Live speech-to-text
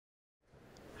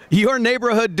Your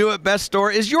neighborhood do-it-best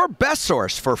store is your best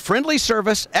source for friendly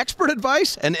service, expert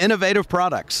advice, and innovative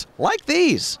products like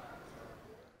these.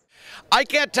 I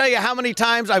can't tell you how many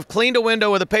times I've cleaned a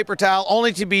window with a paper towel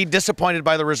only to be disappointed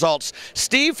by the results.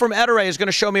 Steve from Ettore is going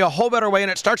to show me a whole better way,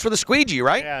 and it starts with a squeegee,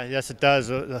 right? Yeah, yes it does.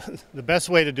 The best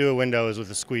way to do a window is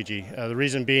with a squeegee. The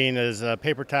reason being is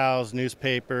paper towels,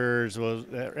 newspapers,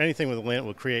 anything with lint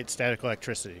will create static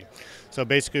electricity. So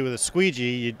basically with a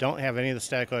squeegee, you don't have any of the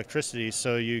static electricity,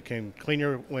 so you can clean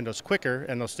your windows quicker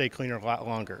and they'll stay cleaner a lot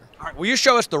longer. All right, will you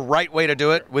show us the right way to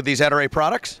do it with these Ettore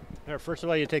products? First of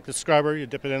all, you take the scrubber, you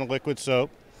dip it in a liquid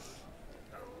soap.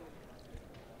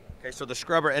 Okay, so the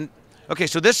scrubber, and okay,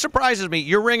 so this surprises me.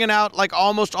 You're wringing out like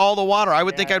almost all the water. I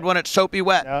would think I'd want it soapy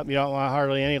wet. Nope, you don't want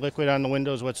hardly any liquid on the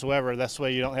windows whatsoever. That's the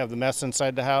way you don't have the mess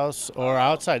inside the house or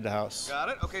outside the house. Got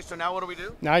it. Okay, so now what do we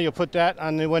do? Now you'll put that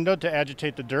on the window to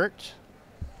agitate the dirt.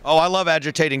 Oh, I love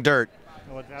agitating dirt.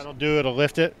 And what that'll do, it'll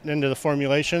lift it into the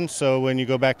formulation, so when you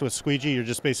go back to a squeegee, you're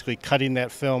just basically cutting that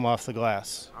film off the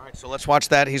glass. All right, so let's watch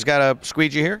that. He's got a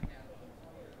squeegee here.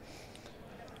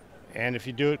 And if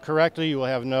you do it correctly, you will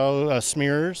have no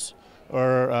smears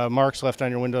or marks left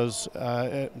on your windows,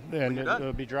 and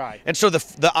it'll be dry. And so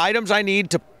the items I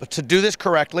need to do this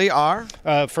correctly are?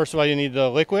 First of all, you need the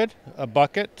liquid, a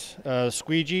bucket, a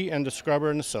squeegee, and the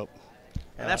scrubber and the soap.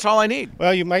 And that's all I need.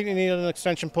 Well, you might need an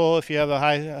extension pole if you have a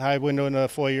high window in a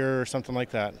foyer or something like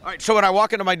that. All right, so when I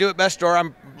walk into my do-it-best store,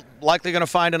 I'm likely going to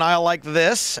find an aisle like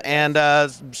this and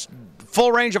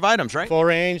full range of items, right? Full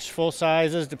range, full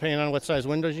sizes, depending on what size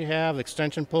windows you have,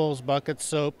 extension poles, buckets,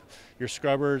 soap, your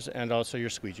scrubbers, and also your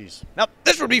squeegees. Now,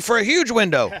 this would be for a huge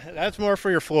window. That's more for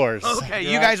your floors. Okay,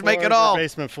 your you guys make it all.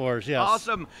 Basement floors, yes.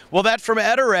 Awesome. Well, that's from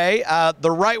Ettore,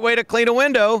 the right way to clean a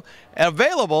window,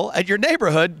 available at your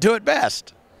neighborhood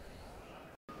do-it-best.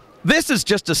 This is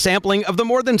just a sampling of the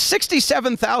more than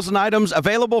 67,000 items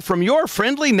available from your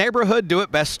friendly neighborhood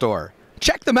do-it-best store.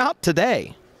 Check them out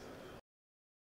today.